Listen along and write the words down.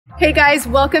Hey guys,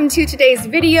 welcome to today's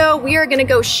video. We are gonna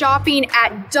go shopping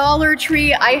at Dollar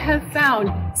Tree. I have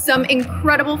found some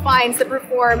incredible finds that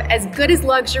perform as good as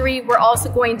luxury. We're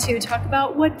also going to talk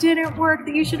about what didn't work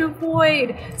that you should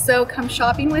avoid. So come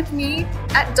shopping with me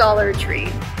at Dollar Tree.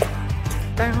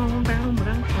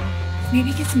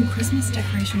 Maybe get some Christmas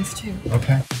decorations too.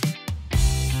 Okay.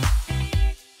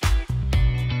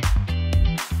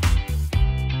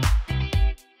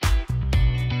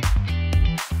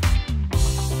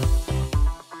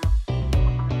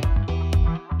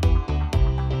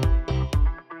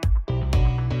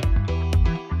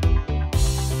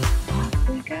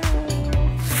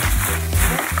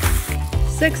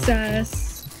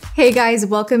 Success. Hey guys,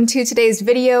 welcome to today's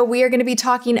video. We are going to be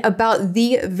talking about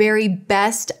the very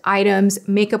best items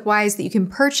makeup-wise that you can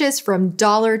purchase from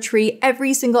Dollar Tree.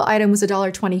 Every single item was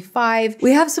 $1.25.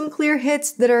 We have some clear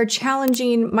hits that are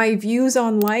challenging my views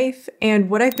on life and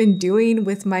what I've been doing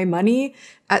with my money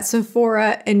at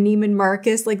Sephora and Neiman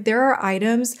Marcus. Like, there are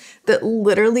items that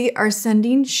literally are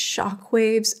sending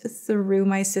shockwaves through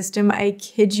my system. I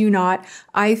kid you not.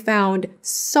 I found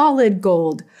solid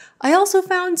gold. I also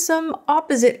found some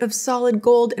opposite of solid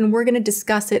gold, and we're gonna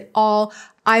discuss it all.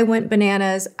 I went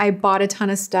bananas. I bought a ton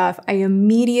of stuff. I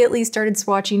immediately started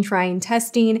swatching, trying,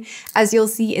 testing. As you'll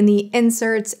see in the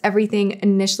inserts, everything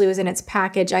initially was in its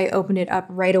package. I opened it up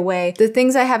right away. The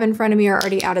things I have in front of me are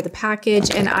already out of the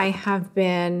package, and I have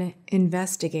been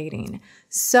investigating.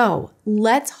 So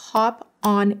let's hop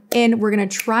on in. We're gonna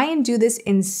try and do this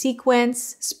in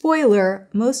sequence. Spoiler,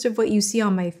 most of what you see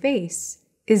on my face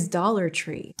is Dollar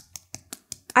Tree.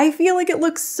 I feel like it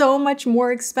looks so much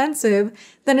more expensive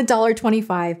than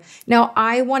 $1.25. Now,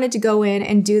 I wanted to go in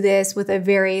and do this with a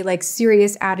very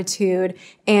serious attitude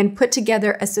and put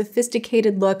together a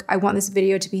sophisticated look. I want this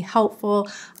video to be helpful.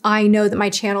 I know that my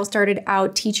channel started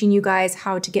out teaching you guys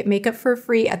how to get makeup for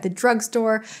free at the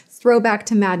drugstore, throwback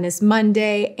to Madness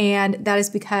Monday, and that is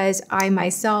because I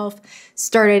myself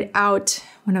started out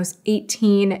when I was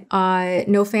 18,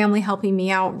 no family helping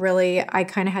me out really. I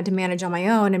kind of had to manage on my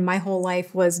own, and my whole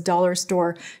life was dollar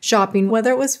store shopping,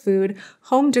 whether it was food,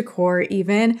 home decor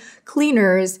even,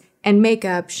 cleaners, and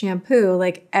makeup, shampoo,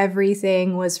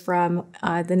 everything was from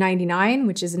the 99,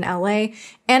 which is in LA.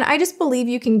 And I just believe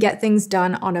you can get things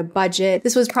done on a budget.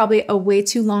 This was probably a way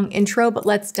too long intro, but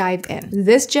let's dive in.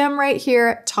 This gem right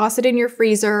here, toss it in your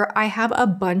freezer. I have a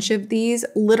bunch of these.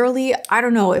 Literally, I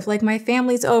don't know, if my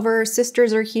family's over,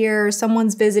 sisters are here,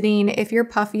 someone's visiting, if you're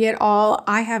puffy at all,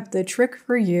 I have the trick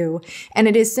for you. And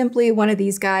it is simply one of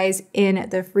these guys in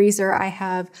the freezer. I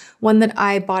have one that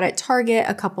I bought at Target,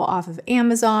 a couple off of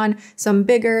Amazon, some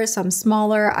bigger, some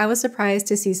smaller. I was surprised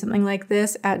to see something like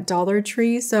this at Dollar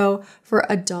Tree. So for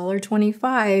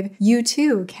 $1.25, you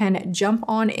too can jump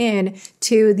on in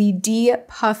to the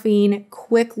de-puffing,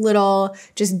 quick little,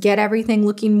 just get everything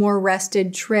looking more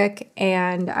rested trick.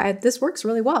 And this works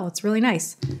really well. It's really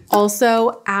nice.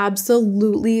 Also,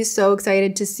 absolutely so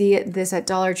excited to see this at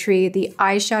Dollar Tree, the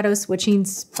eyeshadow switching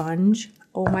sponge.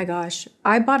 Oh my gosh,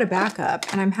 I bought a backup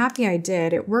and I'm happy I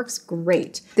did. It works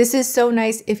great. This is so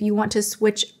nice if you want to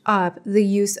switch up the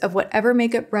use of whatever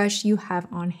makeup brush you have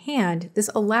on hand. This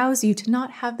allows you to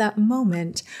not have that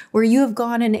moment where you have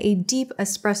gone in a deep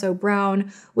espresso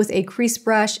brown with a crease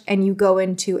brush and you go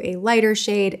into a lighter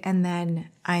shade and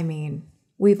then,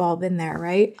 we've all been there,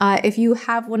 right? If you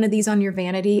have one of these on your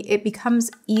vanity, it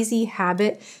becomes easy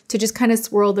habit to just kind of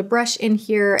swirl the brush in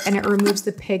here and it removes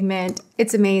the pigment.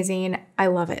 It's amazing. I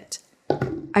love it.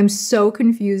 I'm so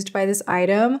confused by this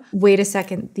item. Wait a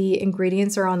second, the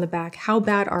ingredients are on the back. How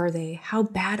bad are they? How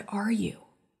bad are you?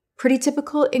 Pretty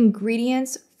typical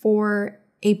ingredients for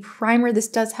a primer. This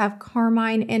does have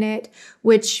carmine in it,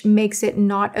 which makes it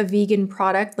not a vegan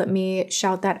product. Let me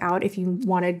shout that out if you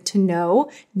wanted to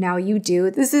know. Now you do.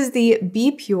 This is the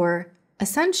Be Pure,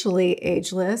 essentially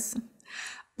ageless,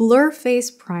 Blur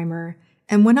Face Primer.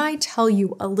 And when I tell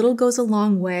you a little goes a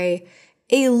long way,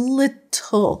 a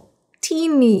little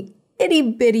teeny itty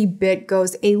bitty bit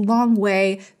goes a long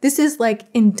way. This is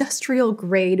industrial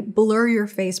grade blur your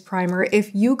face primer.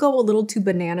 If you go a little too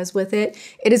bananas with it,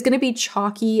 it is gonna be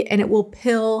chalky and it will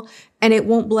pill and it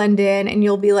won't blend in and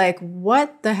you'll be like,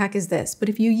 what the heck is this? But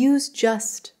if you use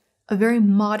just a very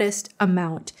modest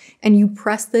amount and you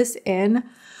press this in,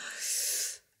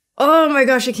 oh my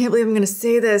gosh, I can't believe I'm gonna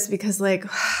say this because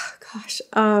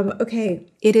okay.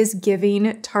 It is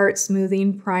giving Tarte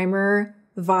Smoothing Primer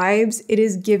vibes. It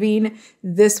is giving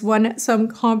this one some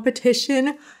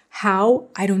competition. How?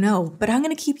 I don't know, but I'm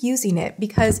gonna keep using it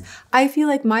because I feel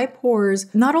like my pores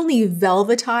not only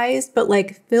velvetized, but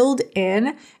filled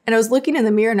in. And I was looking in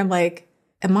the mirror and I'm like,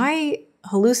 am I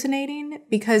hallucinating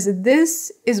because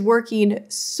this is working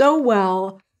so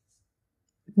well.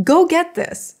 Go get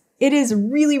this. It is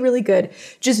really, really good.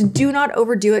 Just do not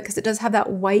overdo it because it does have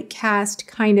that white cast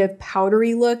kind of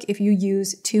powdery look if you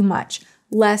use too much.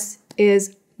 Less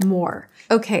is more.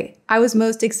 Okay, I was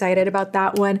most excited about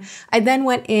that one. I then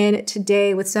went in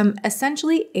today with some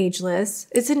Essentially Ageless.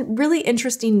 It's a really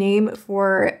interesting name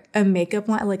for a makeup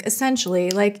line, like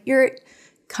Essentially, like you're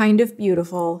kind of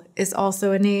beautiful is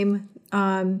also a name.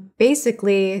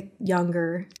 Basically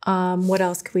younger. What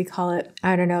else could we call it?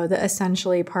 I don't know. The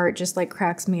essentially part just like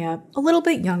cracks me up. A little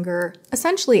bit younger,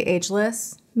 essentially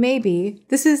ageless. Maybe.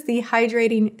 This is the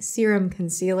Hydrating Serum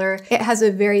Concealer. It has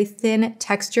a very thin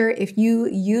texture. If you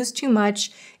use too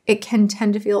much, it can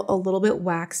tend to feel a little bit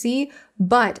waxy,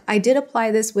 but I did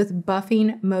apply this with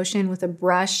buffing motion with a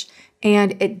brush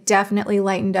and it definitely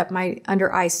lightened up my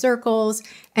under eye circles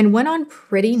and went on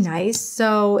pretty nice.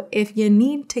 So if you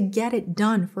need to get it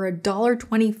done for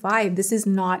 $1.25, this is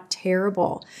not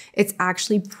terrible. It's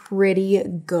actually pretty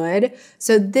good.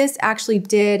 So this actually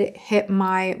did hit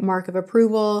my mark of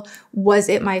approval. Was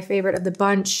it my favorite of the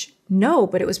bunch? No,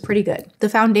 but it was pretty good. The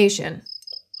foundation.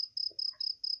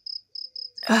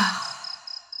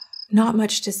 Not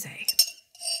much to say.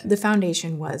 The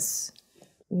foundation was,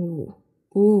 ooh.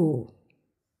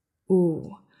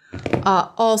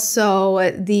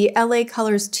 Also, the LA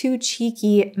Colors Too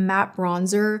Cheeky Matte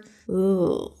Bronzer.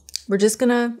 Ooh. We're just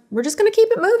gonna keep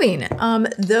it moving.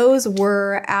 Those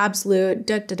were absolute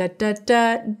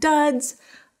duds.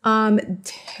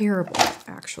 Terrible,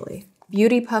 actually.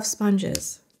 Beauty Puff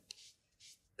sponges.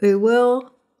 They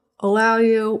will allow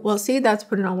you, well, see, that's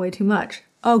putting on way too much.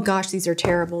 Oh gosh, these are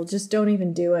terrible. Just don't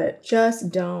even do it. Just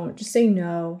don't. Just say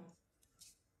no.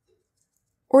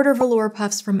 Order velour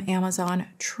puffs from Amazon.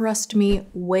 Trust me,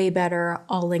 way better.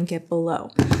 I'll link it below.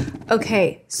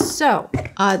 Okay, so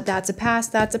that's a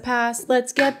pass.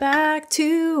 Let's get back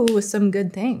to some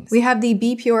good things. We have the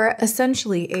Be Pure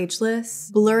Essentially Ageless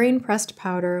Blurring Pressed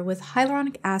Powder with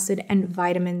hyaluronic acid and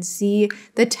vitamin C.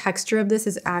 The texture of this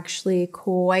is actually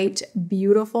quite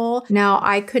beautiful. Now,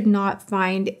 I could not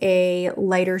find a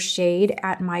lighter shade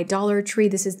at my Dollar Tree.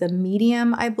 This is the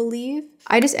medium, I believe.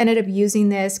 I just ended up using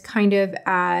this kind of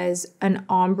as an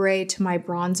ombre to my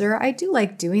bronzer. I do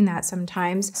like doing that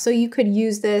sometimes. So you could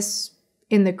use this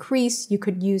in the crease. You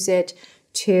could use it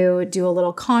to do a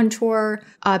little contour.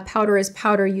 Powder is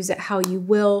powder. Use it how you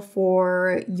will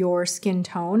for your skin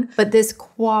tone. But this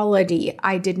quality,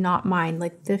 I did not mind.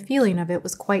 Like the feeling of it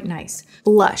was quite nice.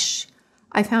 Blush.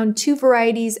 I found two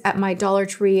varieties at my Dollar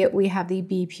Tree. We have the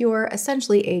Be Pure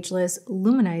Essentially Ageless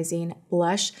Luminizing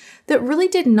Blush that really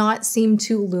did not seem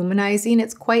too luminizing.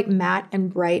 It's quite matte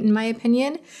and bright in my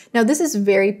opinion. Now this is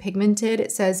very pigmented.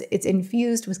 It says it's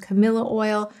infused with Camilla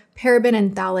oil, paraben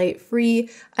and phthalate free.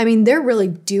 I mean, they're really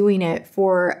doing it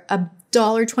for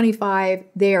 $1.25.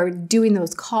 They are doing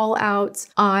those call outs.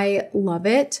 I love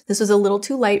it. This was a little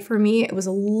too light for me. It was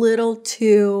a little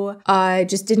too,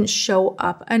 just didn't show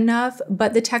up enough,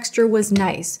 but the texture was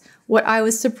nice. What I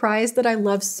was surprised that I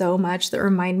love so much that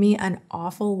remind me an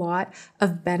awful lot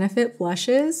of Benefit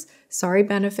blushes. Sorry,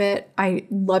 Benefit. I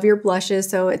love your blushes,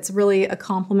 so it's really a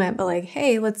compliment, but like,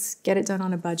 hey, let's get it done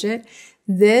on a budget.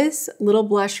 This little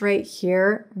blush right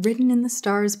here, Written in the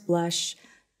Stars blush,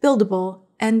 buildable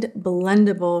and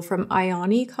blendable from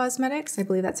Ioni Cosmetics. I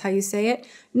believe that's how you say it.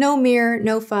 No mirror,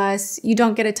 no fuss. You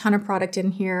don't get a ton of product in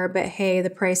here, but hey,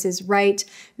 the price is right.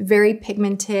 Very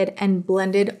pigmented and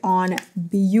blended on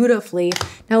beautifully.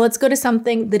 Now let's go to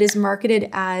something that is marketed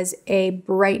as a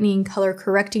brightening color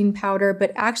correcting powder,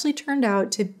 but actually turned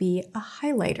out to be a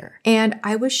highlighter. And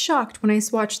I was shocked when I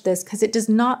swatched this because it does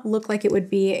not look like it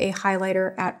would be a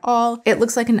highlighter at all. It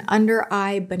looks like an under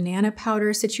eye banana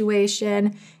powder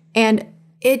situation. And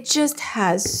it just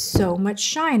has so much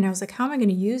shine. I was like, how am I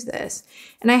gonna use this?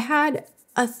 And I had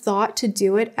a thought to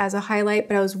do it as a highlight,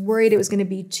 but I was worried it was gonna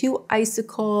be too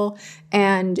icicle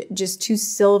and just too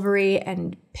silvery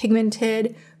and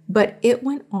pigmented, but it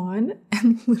went on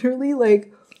and literally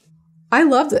like, I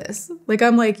love this. Like,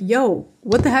 I'm like, yo,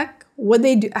 what the heck? What'd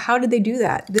they do? How did they do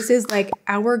that? This is like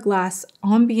Hourglass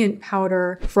ambient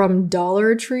powder from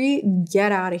Dollar Tree.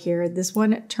 Get out of here. This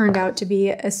one turned out to be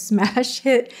a smash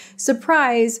hit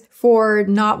surprise for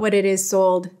not what it is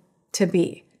sold to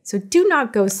be. So do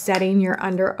not go setting your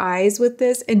under eyes with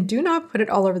this and do not put it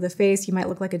all over the face. You might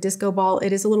look like a disco ball.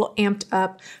 It is a little amped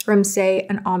up from, say,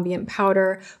 an ambient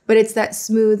powder, but it's that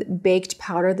smooth baked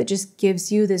powder that just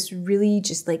gives you this really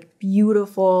just like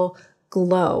beautiful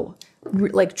glow.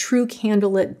 like true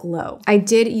candlelit glow. I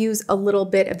did use a little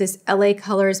bit of this LA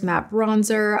Colors matte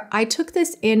bronzer. I took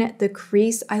this in the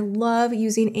crease. I love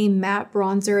using a matte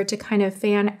bronzer to kind of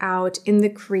fan out in the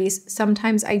crease.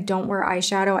 Sometimes I don't wear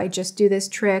eyeshadow. I just do this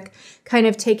trick, kind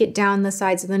of take it down the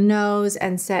sides of the nose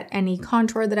and set any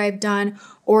contour that I've done,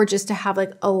 or just to have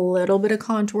like a little bit of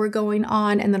contour going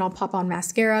on, and then I'll pop on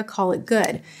mascara, call it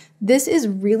good. This is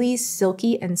really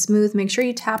silky and smooth. Make sure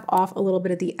you tap off a little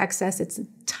bit of the excess. It's a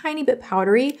tiny bit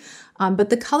powdery, but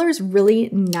the color is really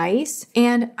nice.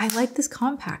 And I like this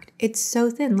compact. It's so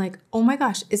thin, like, oh my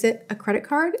gosh, is it a credit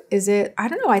card? Is it, I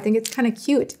don't know, I think it's kind of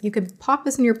cute. You could pop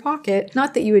this in your pocket.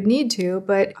 Not that you would need to,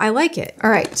 but I like it. All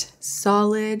right,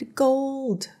 solid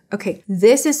gold. Okay,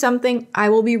 this is something I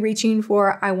will be reaching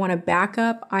for. I want to back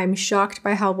up. I'm shocked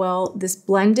by how well this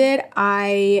blended.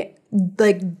 I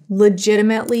like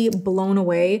legitimately blown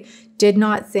away. Did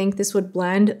not think this would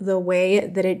blend the way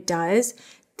that it does.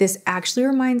 This actually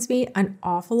reminds me an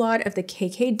awful lot of the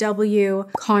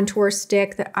KKW contour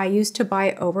stick that I used to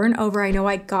buy over and over. I know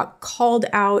I got called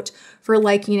out for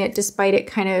liking it despite it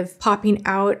kind of popping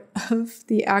out of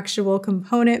the actual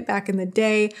component back in the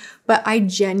day, but I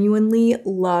genuinely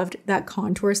loved that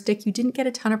contour stick. You didn't get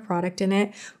a ton of product in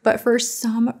it, but for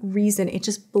some reason it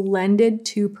just blended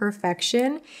to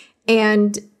perfection.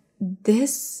 And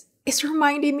this is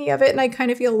reminding me of it. And I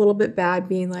kind of feel a little bit bad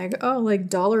being like, oh, like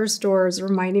dollar stores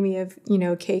reminding me of, you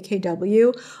know,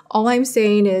 KKW. All I'm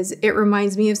saying is it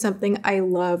reminds me of something I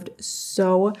loved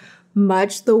so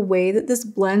much, the way that this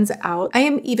blends out. I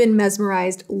am even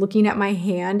mesmerized looking at my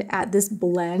hand at this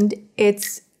blend.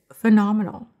 It's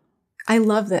phenomenal. I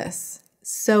love this.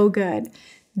 So good.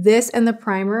 This and the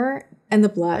primer and the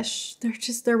blush,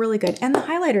 they're really good. And the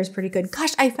highlighter is pretty good.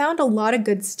 Gosh, I found a lot of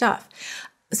good stuff.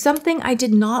 Something I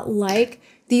did not like,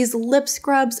 these lip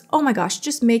scrubs, oh my gosh,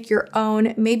 just make your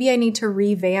own. Maybe I need to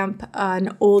revamp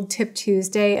an old Tip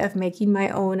Tuesday of making my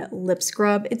own lip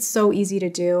scrub. It's so easy to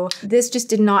do. This just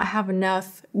did not have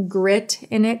enough grit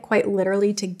in it, quite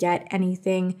literally, to get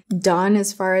anything done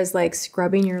as far as like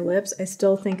scrubbing your lips. I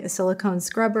still think a silicone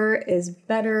scrubber is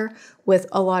better with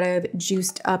a lot of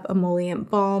juiced up emollient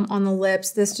balm on the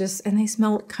lips. This just, and they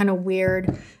smell kind of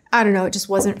weird. I don't know, it just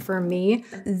wasn't for me.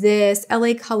 This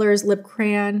LA Colors lip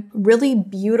crayon, really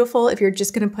beautiful if you're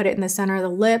just gonna put it in the center of the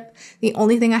lip. The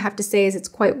only thing I have to say is it's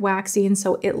quite waxy, and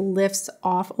so it lifts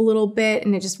off a little bit,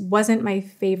 and it just wasn't my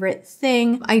favorite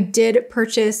thing. I did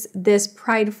purchase this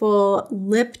Prideful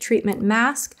lip treatment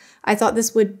mask. I thought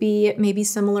this would be maybe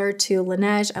similar to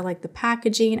Laneige. I like the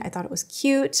packaging. I thought it was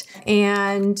cute,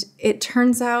 and it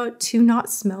turns out to not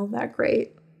smell that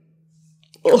great.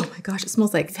 Oh my gosh, it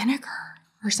smells like vinegar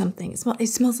or something. It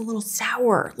smells a little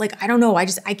sour. Like, I don't know, I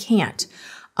can't.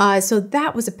 So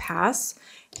that was a pass.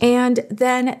 And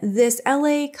then this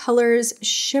LA Colors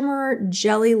Shimmer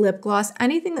Jelly Lip Gloss.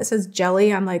 Anything that says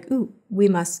jelly, I'm like, ooh, we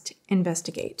must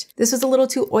investigate. This was a little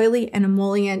too oily and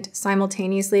emollient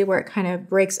simultaneously, where it kind of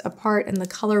breaks apart, and the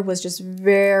color was just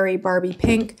very Barbie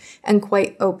pink and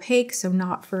quite opaque, so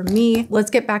not for me.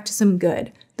 Let's get back to some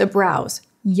good. The brows.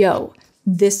 Yo.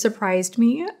 This surprised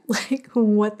me. Like,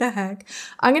 what the heck?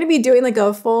 I'm gonna be doing like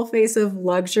a full face of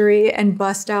luxury and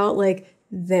bust out like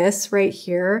this right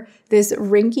here. This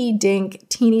rinky dink,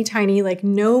 teeny tiny, like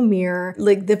no mirror.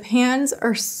 Like the pans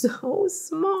are so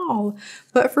small,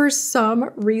 but for some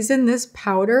reason this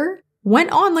powder went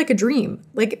on like a dream.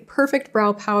 Like perfect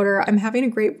brow powder. I'm having a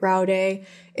great brow day.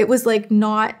 It was like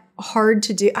not hard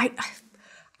to do. I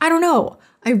don't know.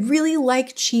 I really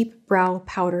like cheap brow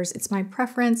powders. It's my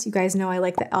preference. You guys know I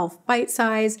like the e.l.f. Bite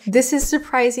Size. This is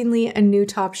surprisingly a new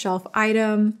top shelf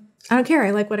item. I don't care, I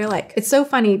like what I like. It's so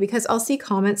funny because I'll see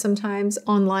comments sometimes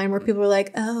online where people are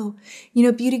like, oh, you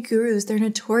know, beauty gurus, they're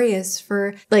notorious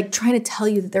for like trying to tell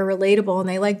you that they're relatable and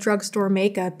they like drugstore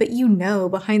makeup, but you know,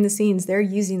 behind the scenes, they're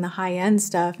using the high-end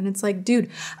stuff. And it's like, dude,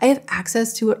 I have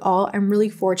access to it all. I'm really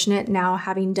fortunate now,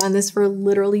 having done this for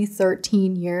literally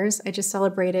 13 years. I just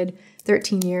celebrated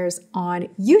 13 years on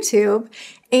YouTube,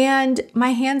 and my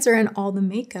hands are in all the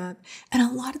makeup. And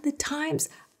a lot of the times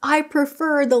I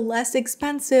prefer the less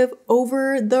expensive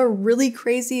over the really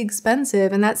crazy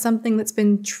expensive. And that's something that's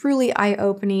been truly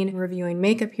eye-opening reviewing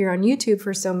makeup here on YouTube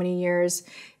for so many years,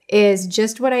 is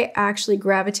just what I actually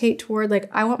gravitate toward. Like,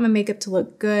 I want my makeup to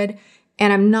look good,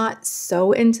 and I'm not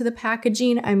so into the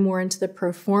packaging. I'm more into the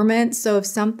performance. So if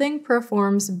something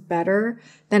performs better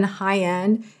than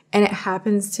high-end, and it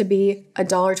happens to be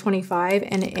 $1.25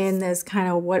 and in this kind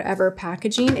of whatever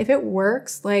packaging, if it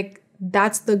works, like,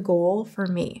 that's the goal for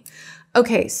me.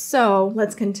 Okay, so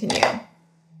let's continue.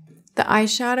 The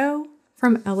eyeshadow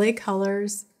from LA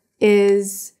Colors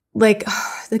is Like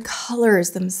the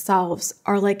colors themselves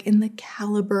are like in the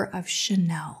caliber of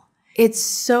Chanel. It's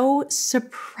so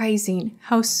surprising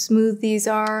how smooth these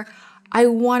are. I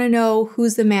want to know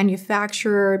who's the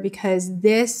manufacturer because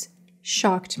this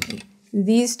shocked me.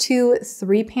 These two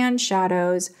 3-pan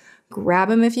shadows, grab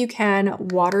them if you can.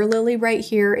 Water Lily right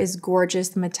here is gorgeous.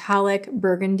 The metallic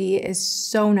burgundy is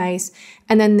so nice.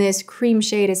 And then this cream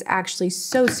shade is actually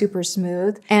so super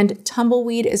smooth. And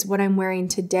Tumbleweed is what I'm wearing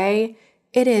today.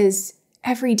 It is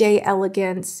everyday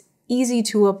elegance, easy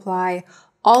to apply.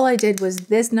 All I did was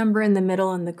this number in the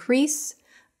middle in the crease.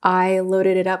 I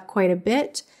loaded it up quite a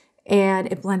bit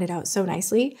and it blended out so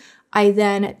nicely. I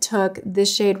then took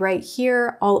this shade right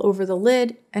here all over the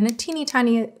lid and a teeny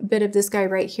tiny bit of this guy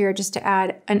right here just to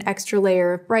add an extra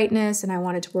layer of brightness, and I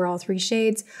wanted to wear all 3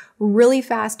 shades. Really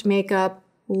fast makeup.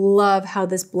 Love how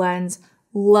this blends.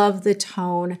 Love the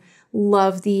tone.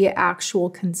 Love the actual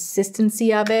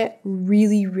consistency of it.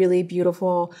 Really, really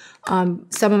beautiful. Some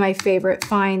of my favorite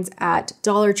finds at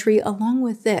Dollar Tree along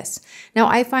with this. Now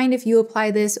I find if you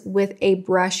apply this with a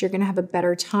brush, you're gonna have a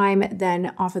better time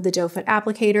than off of the doe foot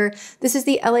applicator. This is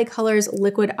the LA Colors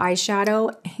Liquid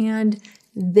Eyeshadow, and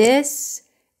this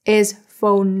is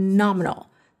phenomenal.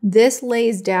 This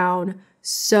lays down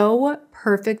so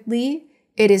perfectly.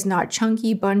 It is not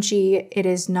chunky, bunchy. It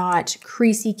is not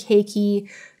creasy, cakey,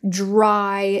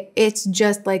 dry. It's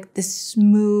just like the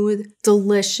smooth,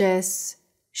 delicious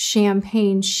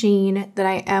champagne sheen that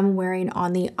I am wearing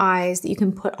on the eyes that you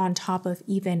can put on top of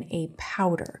even a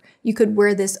powder. You could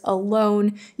wear this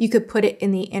alone. You could put it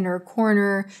in the inner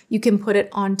corner. You can put it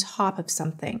on top of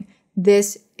something.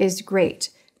 This is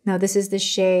great. Now this is the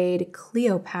shade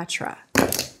Cleopatra.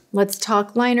 Let's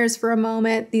talk liners for a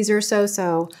moment. These are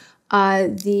so-so.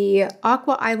 The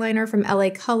Aqua Eyeliner from LA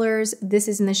Colors. This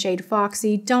is in the shade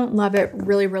Foxy. Don't love it.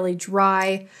 Really, really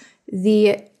dry.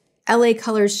 The LA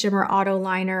Colors Shimmer Auto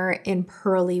Liner in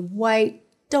Pearly White.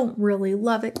 Don't really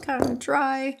love it. Kind of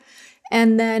dry.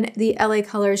 And then the LA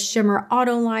Colors Shimmer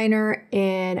Auto Liner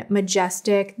in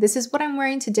Majestic. This is what I'm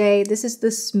wearing today. This is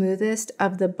the smoothest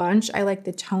of the bunch. I like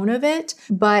the tone of it.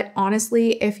 But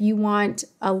honestly, if you want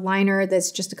a liner that's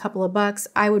just a couple of bucks,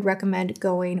 I would recommend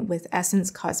going with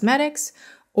Essence Cosmetics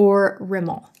or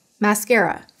Rimmel.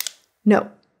 Mascara.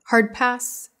 No. Hard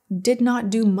pass. Did not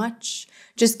do much.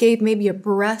 Just gave maybe a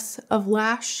breath of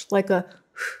lash, like a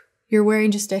you're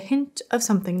wearing just a hint of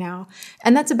something now.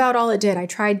 And that's about all it did. I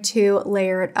tried to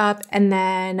layer it up and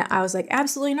then I was like,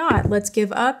 absolutely not. Let's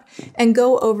give up and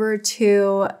go over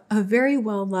to a very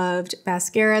well-loved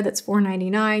mascara that's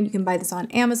 $4.99. You can buy this on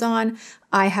Amazon.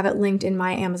 I have it linked in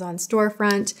my Amazon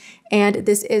storefront. And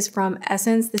this is from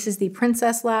Essence. This is the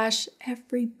Princess Lash.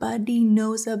 Everybody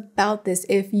knows about this.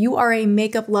 If you are a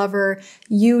makeup lover,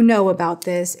 you know about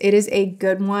this. It is a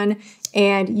good one.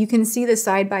 And you can see the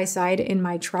side by side in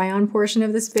my try on portion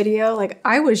of this video. Like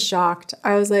I was shocked.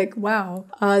 I was like, wow,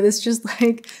 this just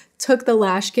like took the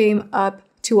lash game up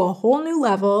to a whole new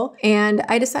level. And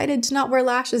I decided to not wear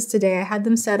lashes today. I had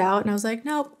them set out and I was like,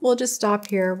 nope, we'll just stop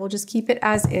here. We'll just keep it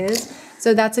as is.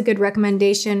 So that's a good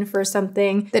recommendation for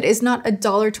something that is not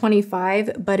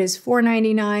 $1.25, but is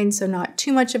 $4.99. So not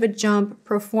too much of a jump,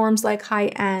 performs like high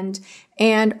end.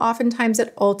 And oftentimes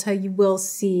at Ulta, you will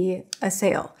see a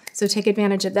sale. So take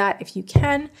advantage of that if you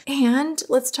can. And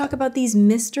let's talk about these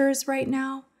misters right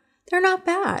now. They're not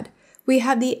bad. We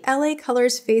have the LA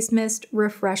Colors Face Mist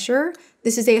Refresher.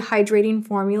 This is a hydrating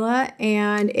formula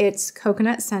and it's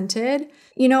coconut scented.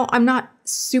 You know, I'm not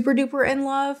super duper in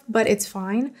love, but it's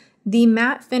fine. The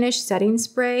Matte Finish Setting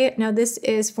Spray. Now this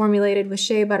is formulated with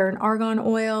shea butter and argan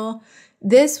oil.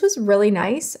 This was really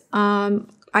nice.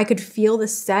 I could feel the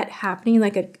set happening,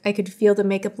 like I could feel the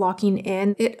makeup locking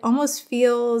in. It almost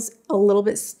feels a little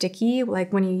bit sticky,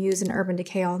 like when you use an Urban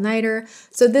Decay All-Nighter.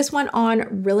 So this went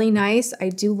on really nice. I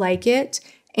do like it.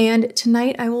 And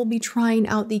tonight I will be trying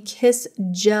out the Kiss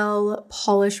Gel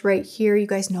Polish right here. You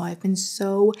guys know I've been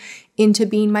so into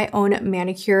being my own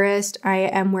manicurist. I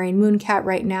am wearing Mooncat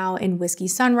right now in Whisky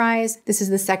Sunrise. This is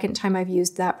the second time I've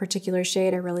used that particular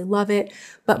shade. I really love it.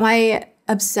 But my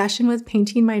obsession with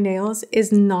painting my nails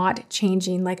is not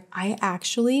changing. Like I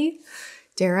actually,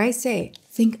 dare I say,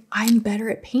 think I'm better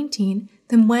at painting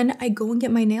than when I go and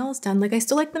get my nails done. Like I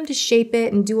still like them to shape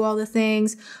it and do all the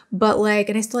things, but like,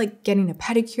 and I still like getting a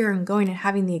pedicure and going and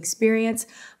having the experience.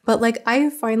 But like I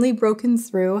have finally broken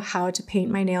through how to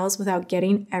paint my nails without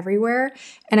getting everywhere.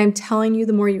 And I'm telling you,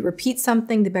 the more you repeat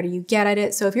something, the better you get at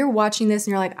it. So if you're watching this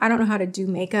and you're like, I don't know how to do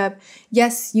makeup,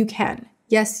 yes, you can.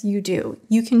 Yes, you do.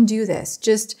 You can do this.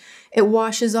 Just, it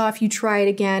washes off, you try it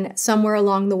again. Somewhere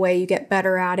along the way, you get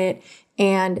better at it.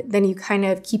 and then you kind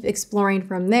of keep exploring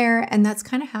from there. And that's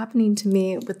kind of happening to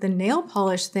me with the nail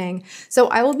polish thing. So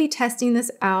I will be testing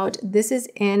this out. This is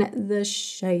in the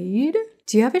shade.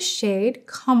 Do you have a shade?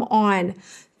 Come on.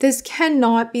 This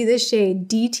cannot be the shade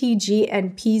DTG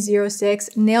and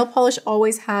P06. Nail polish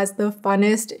always has the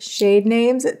funnest shade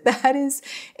names. That is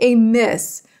a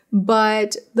miss.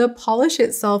 But the polish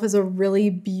itself is a really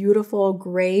beautiful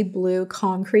gray blue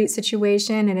concrete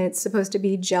situation, and it's supposed to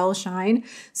be gel shine.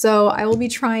 So I will be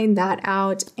trying that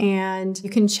out, and you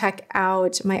can check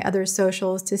out my other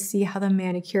socials to see how the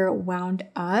manicure wound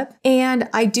up. And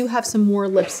I do have some more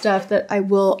lip stuff that I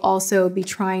will also be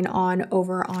trying on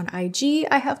over on IG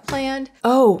I have planned.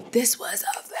 Oh, this was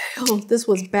a fail. This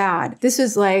was bad. This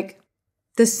is like,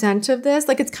 the scent of this,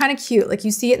 like it's kind of cute. Like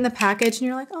you see it in the package and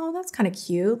you're like, oh, that's kind of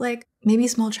cute. Like maybe a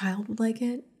small child would like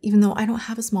it, even though I don't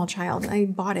have a small child. I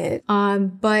bought it.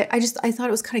 But I thought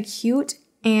it was kind of cute,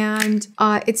 and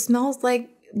it smells like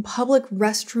public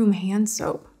restroom hand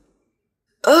soap.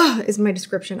 Ugh, is my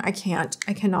description. I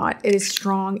cannot. It is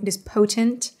strong. It is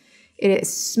potent. It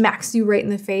smacks you right in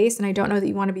the face, and I don't know that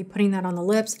you want to be putting that on the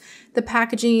lips. The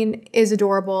packaging is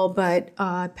adorable, but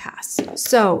pass.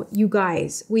 So you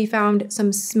guys, we found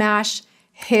some smash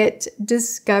hit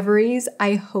discoveries.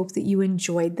 I hope that you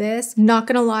enjoyed this. Not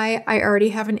gonna lie, I already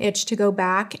have an itch to go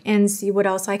back and see what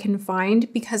else I can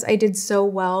find because I did so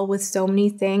well with so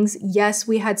many things. Yes,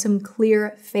 we had some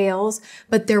clear fails,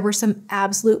 but there were some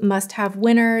absolute must-have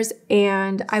winners,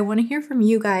 and I wanna hear from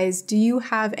you guys. Do you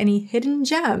have any hidden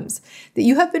gems that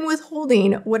you have been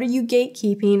withholding? What are you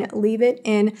gatekeeping? Leave it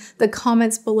in the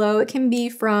comments below. It can be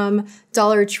from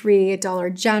Dollar Tree, Dollar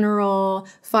General,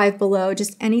 Five Below,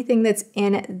 just anything that's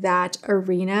in that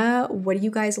arena. What are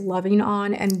you guys loving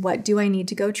on, and what do I need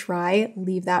to go try?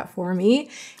 Leave that for me.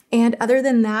 And other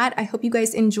than that, I hope you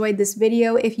guys enjoyed this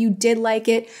video. If you did like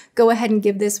it, go ahead and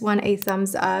give this one a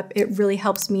thumbs up. It really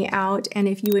helps me out. And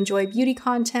if you enjoy beauty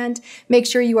content, make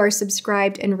sure you are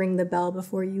subscribed and ring the bell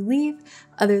before you leave.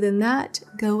 Other than that,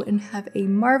 go and have a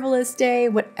marvelous day.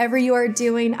 Whatever you are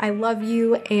doing, I love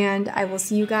you, and I will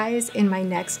see you guys in my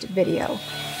next video.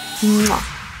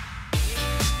 Mwah.